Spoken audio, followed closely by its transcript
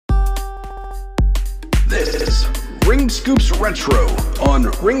This is Ring Scoops Retro on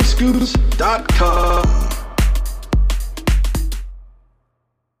ringscoops.com.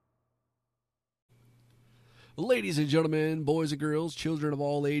 Ladies and gentlemen, boys and girls, children of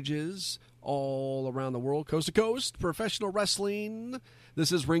all ages, all around the world, coast to coast, professional wrestling.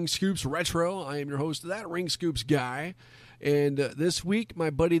 This is Ring Scoops Retro. I am your host of that Ring Scoops guy. And this week, my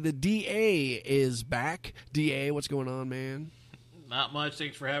buddy the DA is back. DA, what's going on, man? Not much.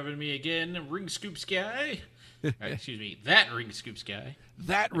 Thanks for having me again, Ring Scoops guy. Excuse me, that Ring Scoops guy.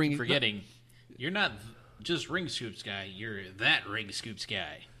 That Ring. Forgetting, you're not just Ring Scoops guy. You're that Ring Scoops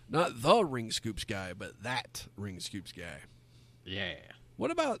guy. Not the Ring Scoops guy, but that Ring Scoops guy. Yeah.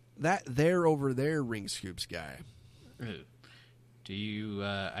 What about that there over there Ring Scoops guy? Do you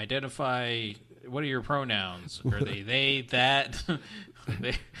identify? What are your pronouns? Are they, that?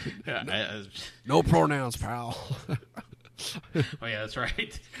 No pronouns, pal. Oh, yeah, that's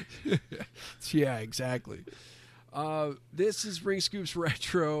right. Yeah, exactly. This is Ring Scoops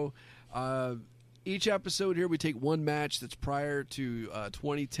Retro. Each episode here, we take one match that's prior to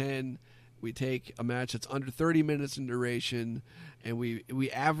 2010. We take a match that's under 30 minutes in duration, and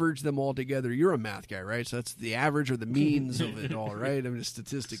we average them all together. You're a math guy, right? So that's the average or the means of it all, right? I mean,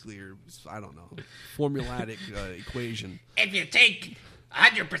 statistically, or I don't know, formulatic equation. If you take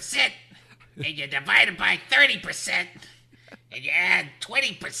 100% and you divide it by 30% and you add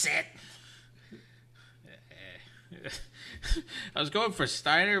 20%. I was going for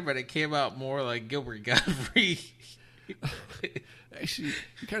Steiner, but it came out more like Gilbert Godfrey. Actually,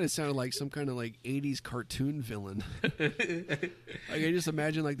 you kind of sounded like some kind of like 80s cartoon villain. Like I just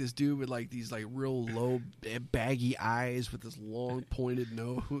imagine like this dude with like these like real low baggy eyes with this long pointed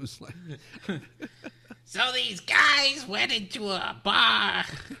nose. Like, So these guys went into a bar.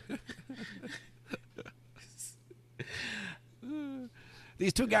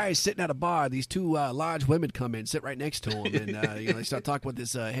 these two guys sitting at a bar, these two large women come in, sit right next to them, and they start talking with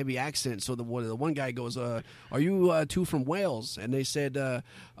this heavy accent. So the one guy goes, "Are you two from Wales?" And they said,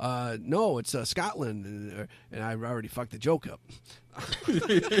 "No, it's Scotland." And I already fucked the joke up.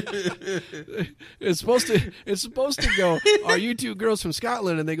 It's supposed to go, "Are you two girls from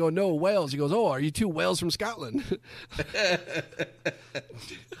Scotland?" And they go, "No, Wales." He goes, "Oh, are you two Wales from Scotland?"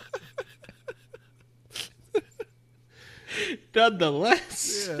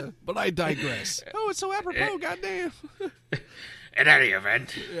 Nonetheless. Yeah, but I digress. Oh, it's so apropos, goddamn. In any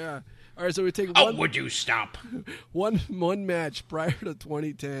event. Yeah. All right, so we take Would you stop? one match prior to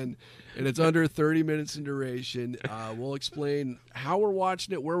 2010, and it's under 30 minutes in duration. We'll explain how we're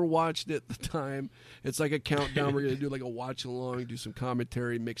watching it, where we're watching it at the time. It's like a countdown. We're going to do like a watch along, do some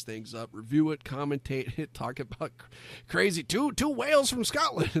commentary, mix things up, review it, commentate it, talk about crazy two whales from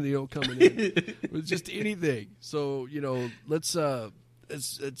Scotland, coming in. It's just anything. So, let's go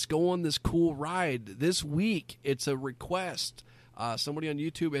on this cool ride. This week, it's a request. Somebody on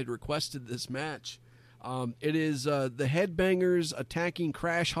YouTube had requested this match. It is the Headbangers attacking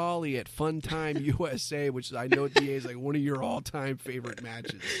Crash Holly at Funtime USA, which I know, DA, is like one of your all-time favorite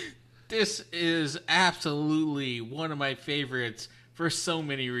matches. This is absolutely one of my favorites for so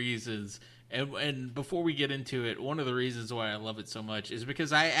many reasons. And before we get into it, one of the reasons why I love it so much is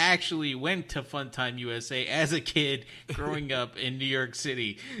because I actually went to Funtime USA as a kid growing up in New York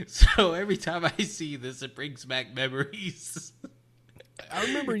City. So every time I see this, it brings back memories. I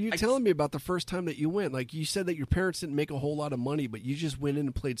remember you telling me about the first time that you went. Like, you said that your parents didn't make a whole lot of money, but you just went in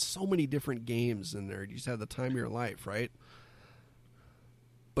and played so many different games in there. You just had the time of your life, right?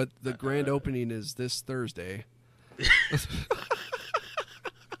 But the grand opening is this Thursday.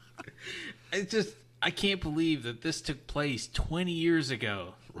 I can't believe that this took place 20 years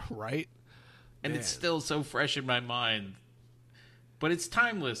ago. Right? And it's still so fresh in my mind. But it's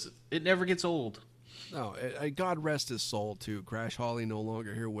timeless. It never gets old. No, God rest his soul, too. Crash Holly no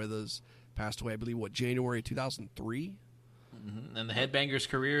longer here with us. Passed away, I believe, January 2003? Mm-hmm. And the Headbangers'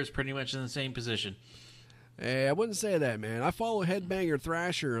 career is pretty much in the same position. Hey, I wouldn't say that, man. I follow Headbanger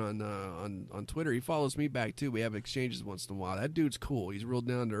Thrasher on Twitter. He follows me back, too. We have exchanges once in a while. That dude's cool. He's real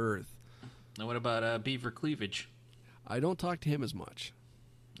down to earth. And what about Beaver Cleavage? I don't talk to him as much.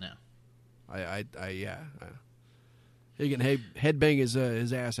 No. He can headbang his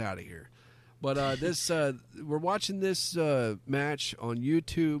ass out of here. But we're watching this match on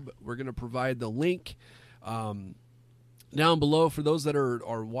YouTube. We're going to provide the link down below for those that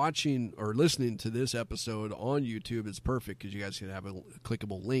are watching or listening to this episode on YouTube. It's perfect because you guys can have a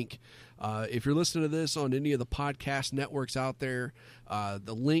clickable link. If you're listening to this on any of the podcast networks out there,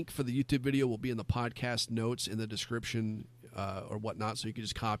 the link for the YouTube video will be in the podcast notes in the description or whatnot, so you can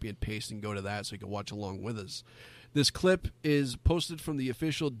just copy and paste and go to that so you can watch along with us. This clip is posted from the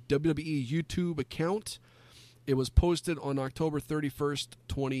official WWE YouTube account. It was posted on October 31st,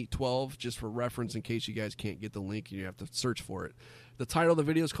 2012, just for reference in case you guys can't get the link and you have to search for it. The title of the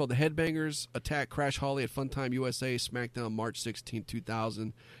video is called The Headbangers Attack Crash Holly at Funtime USA SmackDown March 16,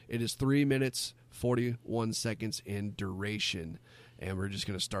 2000. It is 3 minutes, 41 seconds in duration. And we're just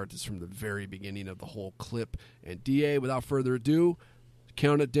going to start this from the very beginning of the whole clip. And DA, without further ado,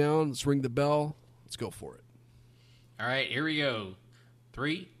 count it down. Let's ring the bell. Let's go for it. All right, here we go.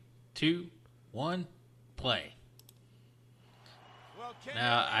 3, 2, 1, play.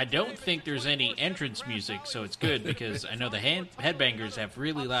 Now, I don't think there's any entrance music, so it's good because I know the Headbangers have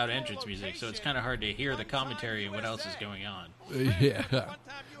really loud entrance music, so it's kind of hard to hear the commentary and what else is going on. Yeah.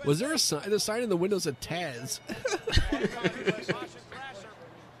 Was there a sign? The sign in the window said Taz.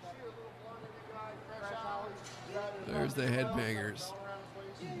 There's the Headbangers.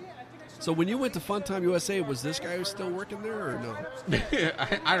 So when you went to Funtime USA, was this guy still working there or no?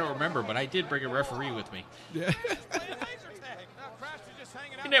 I don't remember, but I did bring a referee with me. Yeah.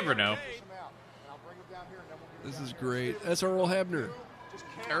 You never know. This is great. That's Earl Hebner.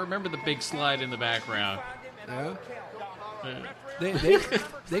 I remember the big slide in the background. Yeah.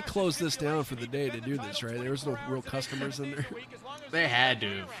 They closed this down for the day to do this, right? There was no real customers in there. They had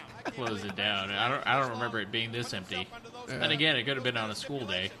to have closed it down. I don't remember it being this empty. Yeah. And again, it could have been on a school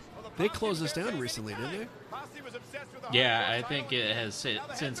day. They closed this down recently, didn't they? Yeah, I think it has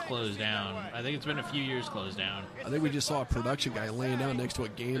since closed down. I think it's been a few years closed down. I think we just saw a production guy laying down next to a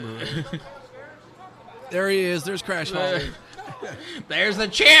gamer. There he is. There's Crash Holly. There's the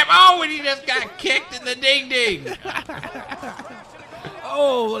champ. Oh, and he just got kicked in the ding-ding.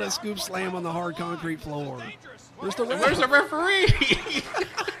 Oh, what a scoop slam on the hard concrete floor. Where's the referee?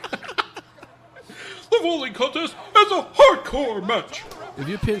 The volley contest is a hardcore match. If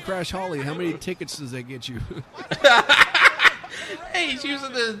you pin Crash Holly, how many tickets does that get you? Hey, he's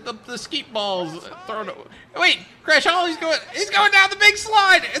using the skeet balls. Wait, Crash Holly's going down the big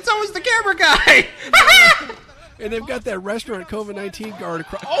slide, and so is the camera guy. And they've got that restaurant COVID-19 guard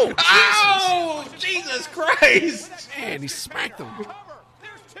across. Oh, Jesus Christ! Man, he smacked him.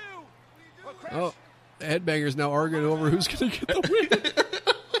 Oh, the Headbangers now arguing over who's going to get the win.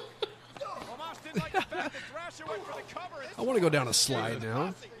 I want to go down a slide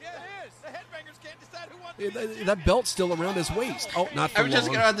now. That belt's still around his waist. Oh, not for long.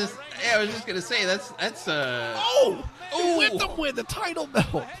 I was just gonna say that's. Oh, whipped him with the title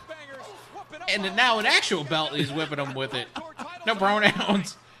belt. And now an actual belt, he's whipping him with it. No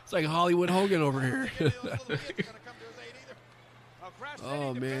pronouns. It's like Hollywood Hogan over here.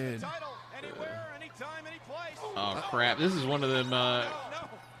 Oh man. Oh crap! This is one of them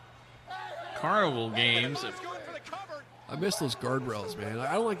carnival games. I miss those guardrails, man.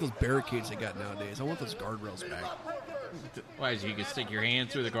 I don't like those barricades they got nowadays. I want those guardrails back. Why, so you can stick your hand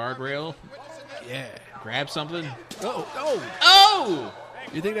through the guardrail? Yeah. Grab something? Oh!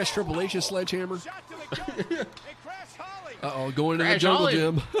 You think that's Triple H's sledgehammer? Uh-oh, going into the jungle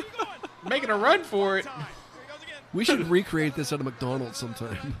gym. Making a run for it. We should recreate this at a McDonald's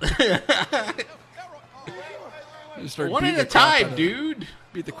sometime. One at a time, dude.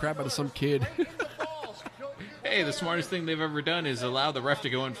 Beat the crap out of some kid. Hey, the smartest thing they've ever done is allow the ref to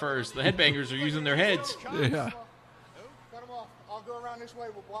go in first. The Headbangers are using their heads. Yeah. Cut him off. I'll go around this way.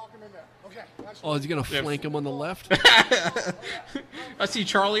 We'll block him in there. Okay. Oh, is he going to flank him on the left? I see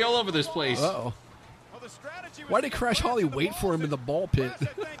Charlie all over this place. Uh-oh. Why did Crash Holly wait for him in the ball pit?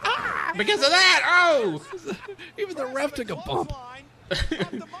 Because of that! Oh! Even the ref took a bump.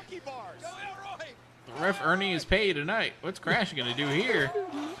 The ref earning his pay tonight. What's Crash going to do here?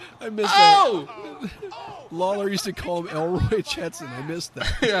 I missed that. Lawler used to call him Elroy Chetson. I missed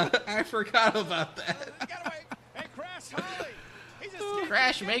that. Yeah, I forgot about that.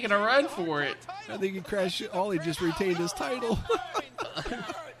 Crash making a run for it. I think Crash Holly just retained his title.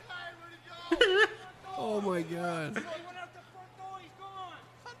 Oh my God.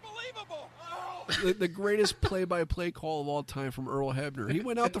 The greatest play-by-play call of all time from Earl Hebner. He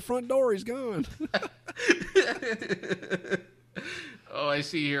went out the front door. He's gone. Oh, I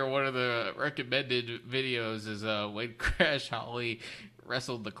see here one of the recommended videos is when Crash Holly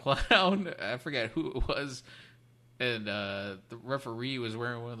wrestled the clown. I forget who it was. And the referee was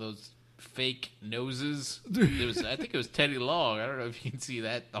wearing one of those fake noses. I think it was Teddy Long. I don't know if you can see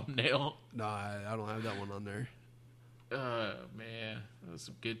that thumbnail. No, I don't have that one on there. Oh, man. Those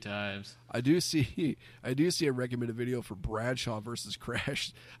some good times. I do see a recommended video for Bradshaw versus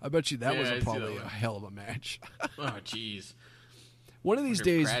Crash. I bet you that was probably a hell of a match. Oh, jeez. One of these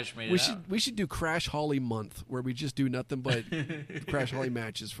days, we should do Crash Holly month, where we just do nothing but Crash Holly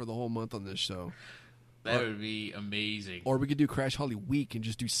matches for the whole month on this show. That would be amazing. Or we could do Crash Holly Week and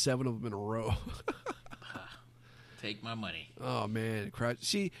just do 7 of them in a row. Take my money. Oh man, Crash!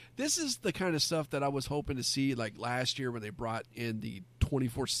 See, this is the kind of stuff that I was hoping to see, like last year when they brought in the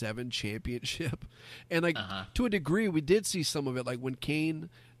 24/7 championship, and like to a degree, we did see some of it. Like when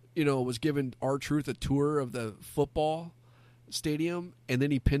Kane, was giving R-Truth a tour of the football stadium, and then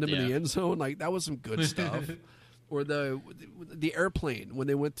he pinned him in the end zone. Like that was some good stuff. Or the airplane when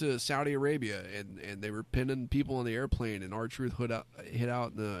they went to Saudi Arabia and they were pinning people on the airplane, and R-Truth hid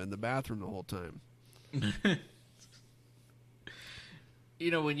out in the bathroom the whole time.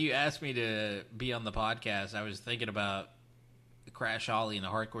 When you asked me to be on the podcast, I was thinking about Crash Holly and the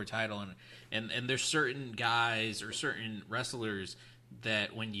hardcore title, and there's certain guys or certain wrestlers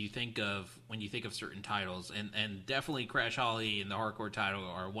that when you think of certain titles, and definitely Crash Holly and the hardcore title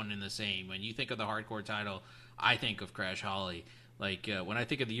are one and the same. When you think of the hardcore title, I think of Crash Holly. Like when I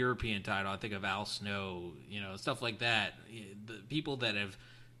think of the European title, I think of Al Snow, stuff like that. The people that have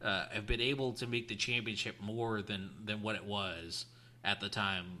been able to make the championship more than what it was at the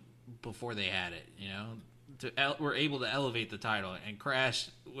time before they had it, were able to elevate the title, and Crash,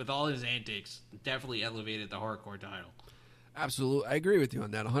 with all his antics, definitely elevated the hardcore title. Absolutely, I agree with you on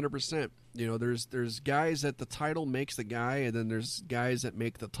that 100%. There's guys that the title makes the guy, and then there's guys that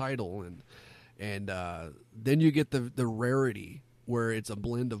make the title, and then you get the rarity where it's a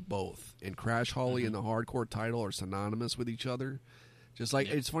blend of both. And Crash Holly and the hardcore title are synonymous with each other. Just like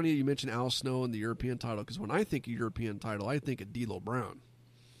it's funny you mentioned Al Snow and the European title, because when I think of European title, I think of D'Lo Brown.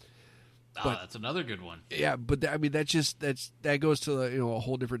 That's another good one. Yeah, but that goes to a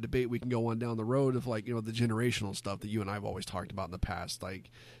whole different debate we can go on down the road of the generational stuff that you and I have always talked about in the past. Like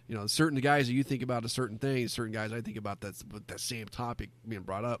certain guys that you think about a certain thing, certain guys I think about that same topic being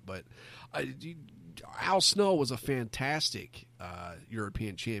brought up. But Al Snow was a fantastic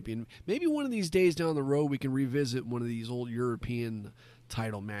European champion. Maybe one of these days down the road we can revisit one of these old European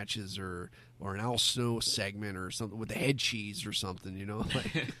title matches or an Al Snow segment or something with the head cheese or something,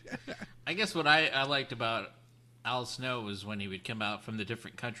 I guess what I liked about Al Snow was when he would come out from the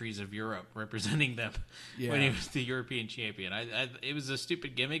different countries of Europe representing them when he was the European champion. It was a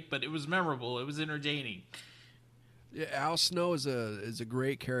stupid gimmick, but it was memorable. It was entertaining. Yeah, Al Snow is a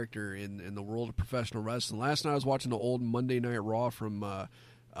great character in the world of professional wrestling. Last night I was watching the old Monday Night Raw from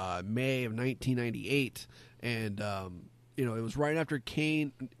May of 1998, and it was right after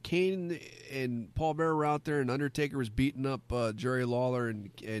Kane and Paul Bearer were out there, and Undertaker was beating up Jerry Lawler,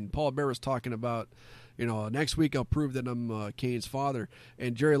 and Paul Bearer was talking about, next week I'll prove that I'm Kane's father.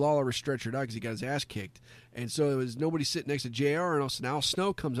 And Jerry Lawler was stretchered out because he got his ass kicked. And so it was nobody sitting next to JR, and all of a sudden Al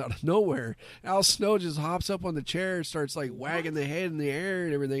Snow comes out of nowhere. Al Snow just hops up on the chair and starts wagging the head in the air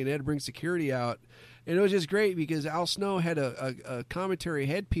and everything, and they had to bring security out. And it was just great because Al Snow had a commentary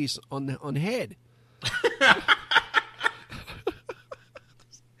headpiece on head.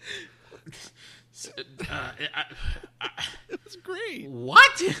 It was great.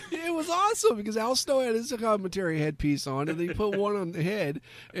 What? It was awesome because Al Snow had his commentary headpiece on, and then he put one on the head,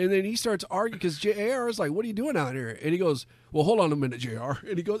 and then he starts arguing because JR is like, "What are you doing out here?" And he goes, "Well, hold on a minute, JR."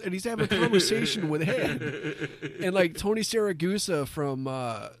 And he goes, and he's having a conversation with Head, and Tony Saragusa from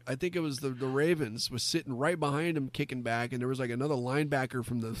I think it was the Ravens was sitting right behind him, kicking back, and there was another linebacker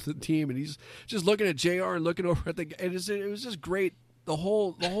from the team, and he's just looking at JR and looking over at the. And it was just great. The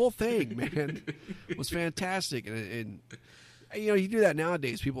whole thing, man, was fantastic, and you do that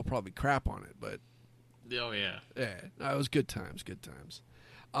nowadays, people probably crap on it, but oh yeah, it was good times.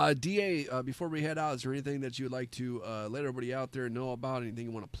 Da, before we head out, is there anything that you would like to let everybody out there know about? Anything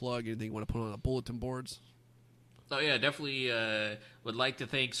you want to plug? Anything you want to put on the bulletin boards? Oh yeah, definitely would like to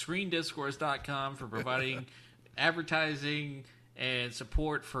thank ScreenDiscourse.com for providing advertising and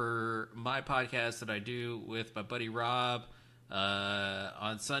support for my podcast that I do with my buddy Rob.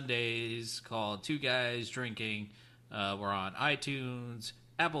 On Sundays called Two Guys Drinking. We're on iTunes,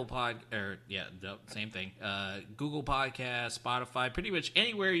 Apple same thing. Google Podcasts, Spotify, pretty much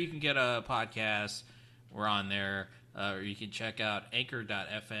anywhere you can get a podcast, we're on there. Or you can check out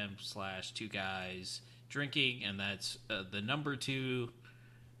anchor.fm/Two Guys Drinking, and that's the number 2,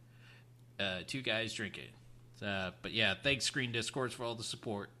 Two Guys Drinking. But yeah, thanks Screen Discourse for all the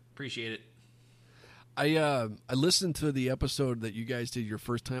support. Appreciate it. I listened to the episode that you guys did your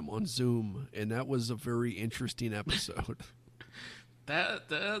first time on Zoom, and that was a very interesting episode.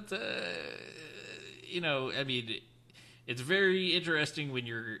 It's very interesting when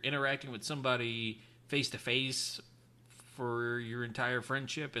you're interacting with somebody face to face for your entire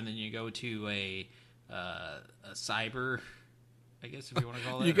friendship, and then you go to a cyber I guess if you want to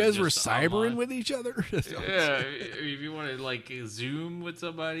call it. You guys were just cybering online. with each other? Yeah, if you want to like Zoom with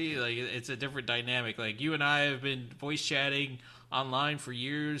somebody, like it's a different dynamic. Like you and I have been voice chatting online for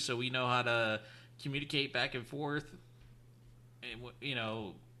years, so we know how to communicate back and forth. And you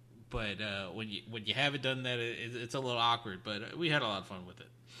know, but when you haven't done that, it's a little awkward. But we had a lot of fun with it.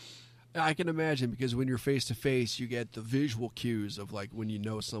 I can imagine, because when you're face to face, you get the visual cues of like when you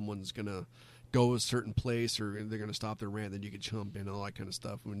know someone's gonna go a certain place or they're gonna stop their rant, then you can jump in and all that kind of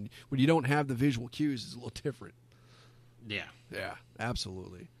stuff. When you don't have the visual cues, it's a little different. Yeah. Yeah,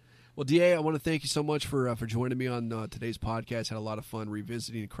 absolutely. Well, DA, I want to thank you so much for joining me on today's podcast. Had a lot of fun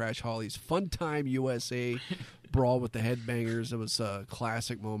revisiting Crash Holly's Fun Time USA brawl with the Headbangers. It was a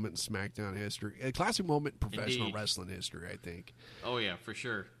classic moment in SmackDown history, a classic moment in professional Indeed. wrestling history, I think. Oh yeah, for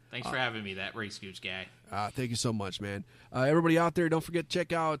sure. Thanks for having me, that Ring Scoops guy. Thank you so much, man. Everybody out there, don't forget to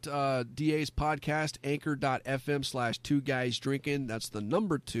check out DA's podcast, anchor.fm/2guysdrinking. That's the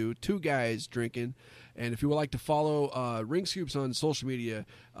number 2 guys drinking. And if you would like to follow Ring Scoops on social media,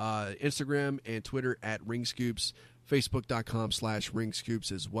 Instagram and Twitter at Ring Scoops, Facebook.com/Ring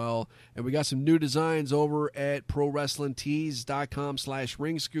Scoops as well. And we got some new designs over at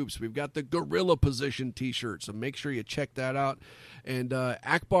ProWrestlingTees.com/Ring Scoops. We've got the Gorilla Position t-shirt, so make sure you check that out. And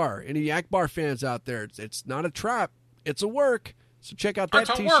Akbar, any Akbar fans out there, it's not a trap, it's a work. So check out that It's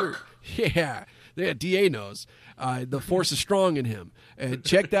a t-shirt. work. Yeah, DA knows. The force is strong in him. And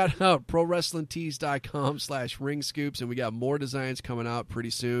check that out, ProWrestlingTees.com/Ring Scoops. And we got more designs coming out pretty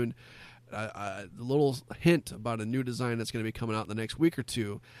soon. A little hint about a new design that's going to be coming out in the next week or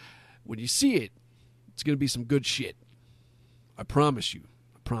two. When you see it, it's going to be some good shit. I promise you.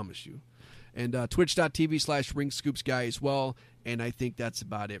 And Twitch.tv/Ring Scoops guy as well. And I think that's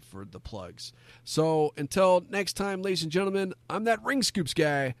about it for the plugs. So until next time, ladies and gentlemen, I'm that Ring Scoops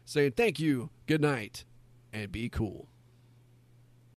guy saying thank you, good night, and be cool.